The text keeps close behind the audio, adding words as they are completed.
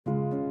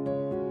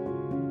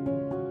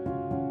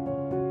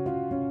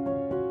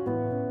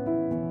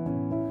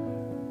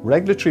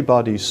Regulatory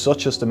bodies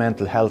such as the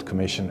Mental Health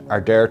Commission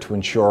are there to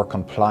ensure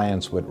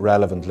compliance with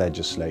relevant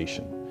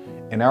legislation.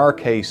 In our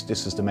case,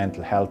 this is the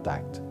Mental Health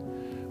Act.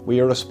 We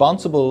are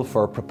responsible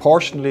for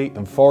proportionally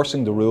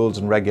enforcing the rules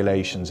and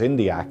regulations in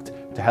the Act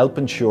to help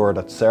ensure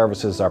that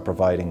services are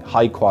providing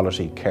high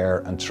quality care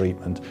and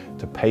treatment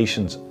to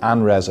patients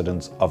and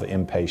residents of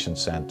inpatient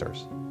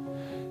centres.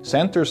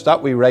 Centres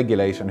that we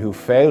regulate and who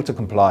fail to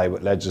comply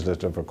with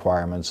legislative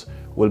requirements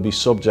will be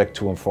subject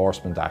to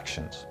enforcement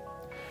actions.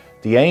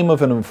 The aim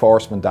of an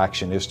enforcement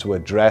action is to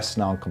address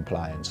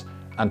non-compliance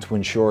and to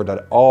ensure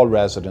that all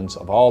residents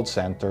of all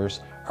centres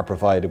are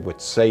provided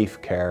with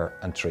safe care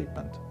and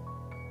treatment.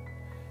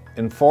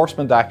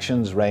 Enforcement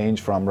actions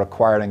range from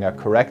requiring a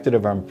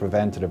corrective and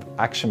preventative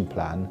action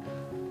plan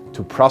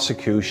to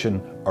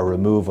prosecution or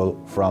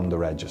removal from the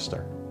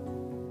register.